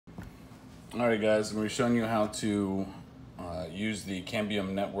Alright guys, I'm going to be showing you how to use the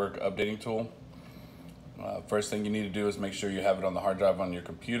Cambium network updating tool. First thing you need to do is make sure you have it on the hard drive on your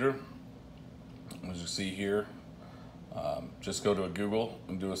computer. As you see here, just go to a Google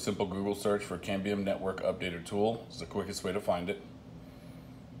and do a simple Google search for Cambium network updater tool. It's the quickest way to find it.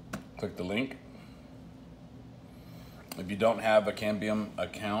 Click the link. If you don't have a Cambium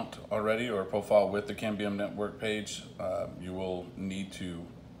account already or a profile with the Cambium network page, you will need to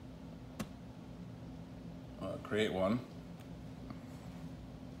create one.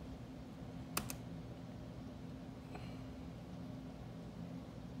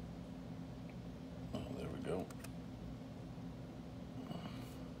 Oh, there we go.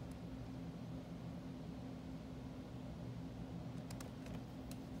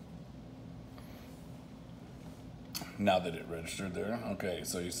 Now that it registered there. Okay,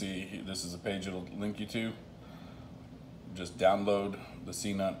 so you see this is a page it'll link you to. Just download the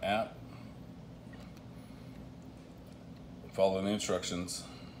cnut app. Follow the instructions.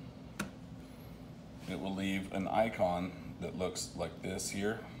 It will leave an icon that looks like this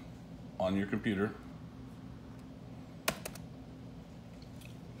here on your computer.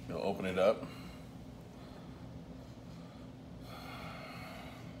 You'll open it up.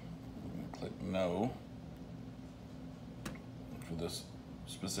 Click no for this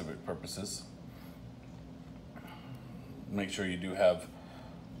specific purposes. Make sure you do have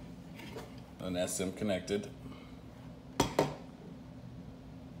an SM connected.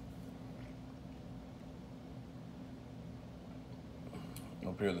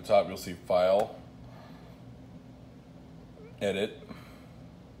 Up here at the top, you'll see File, Edit,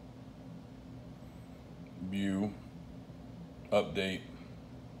 View, Update,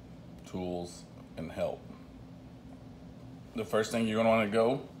 Tools, and Help. The first thing you're going to want to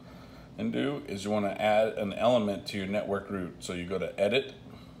go and do is you want to add an element to your network root. So you go to Edit,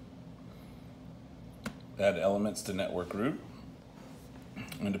 Add Elements to Network Root.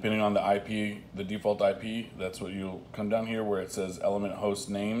 And depending on the IP, the default IP, that's what you'll come down here where it says element host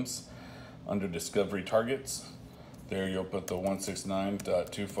names under discovery targets. There you'll put the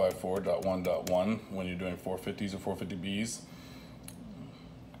 169.254.1.1 when you're doing 450s or 450Bs.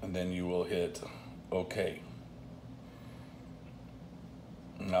 And then you will hit OK.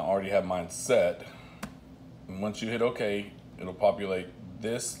 Now I already have mine set. And once you hit OK, it'll populate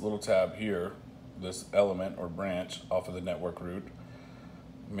this little tab here, this element or branch off of the network root.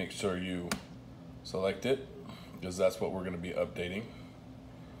 Make sure you select it because that's what we're going to be updating.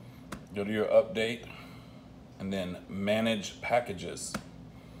 Go to your update and then manage packages.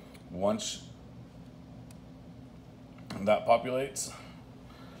 Once that populates,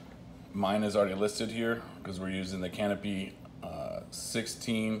 mine is already listed here because we're using the Canopy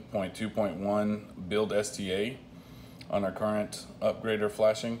 16.2.1 build STA on our current upgrader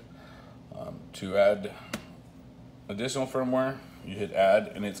flashing. To add additional firmware, you hit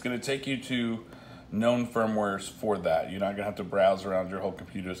add and it's going to take you to known firmwares for that. You're not going to have to browse around your whole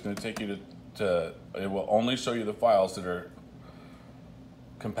computer. It's going to take you to it will only show you the files that are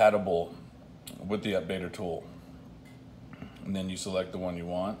compatible with the updater tool. And then you select the one you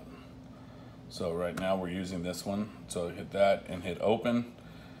want. So right now we're using this one. So hit that and hit open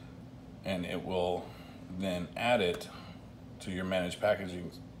and it will then add it to your manage package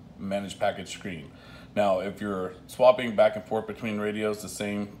screen. Now, if you're swapping back and forth between radios, the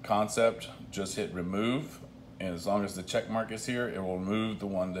same concept, just hit remove. And as long as the check mark is here, it will remove the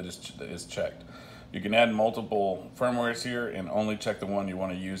one that is checked. You can add multiple firmwares here and only check the one you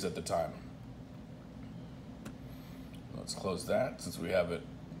want to use at the time. Let's close that since we have it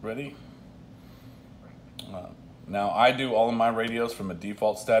ready. Now, I do all of my radios from a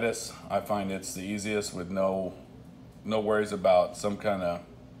default status. I find it's the easiest with no worries about something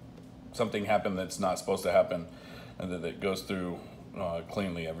happened that's not supposed to happen and that it goes through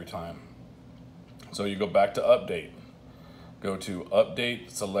cleanly every time. So you go back to update. Go to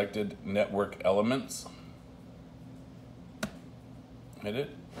update selected network elements. Hit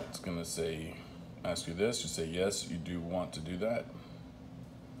it. It's going to say, ask you this. You say yes, you do want to do that.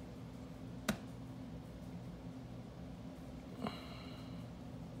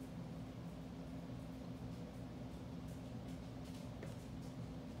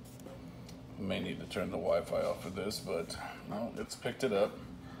 May need to turn the Wi-Fi off for this, but no, it's picked it up.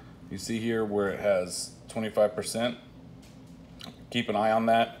 You see here where it has 25%. Keep an eye on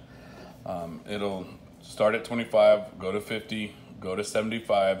that. It'll start at 25, go to 50, go to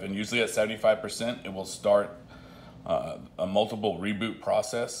 75, and usually at 75%, it will start a multiple reboot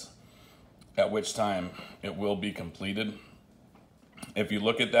process, at which time it will be completed. If you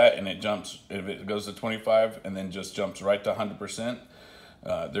look at that and it jumps, if it goes to 25 and then just jumps right to 100%,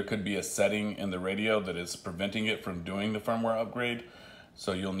 There could be a setting in the radio that is preventing it from doing the firmware upgrade.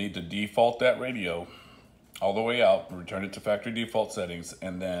 So you'll need to default that radio all the way out, return it to factory default settings,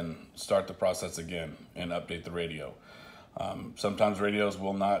 and then start the process again and update the radio. Sometimes radios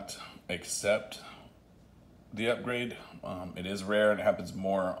will not accept the upgrade. It is rare and it happens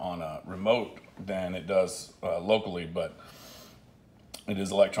more on a remote than it does locally, but it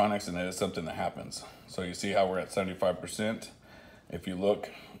is electronics and it is something that happens. So you see how we're at 75%. If you look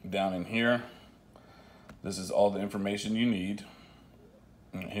down in here, this is all the information you need.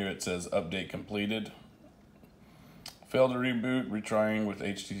 And here it says update completed. Failed to reboot, retrying with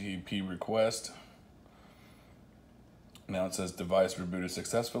HTTP request. Now it says device rebooted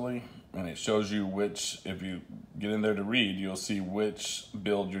successfully, and it shows you which, if you get in there to read, you'll see which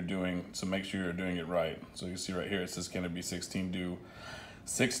build you're doing, so make sure you're doing it right. So you see right here, it says can it be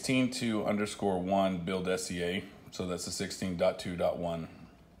 16.2_1 build SCA, so that's the 16.2.1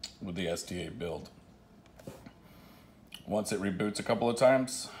 with the STA build. Once it reboots a couple of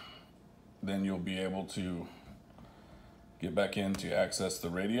times, then you'll be able to get back in to access the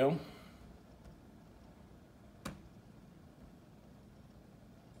radio.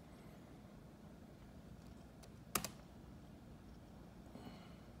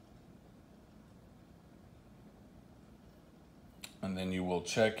 And then you will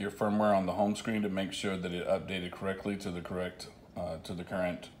check your firmware on the home screen to make sure that it updated correctly to the current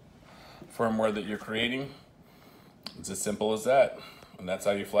firmware that you're creating. It's as simple as that, and that's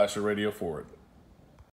how you flash a radio forward.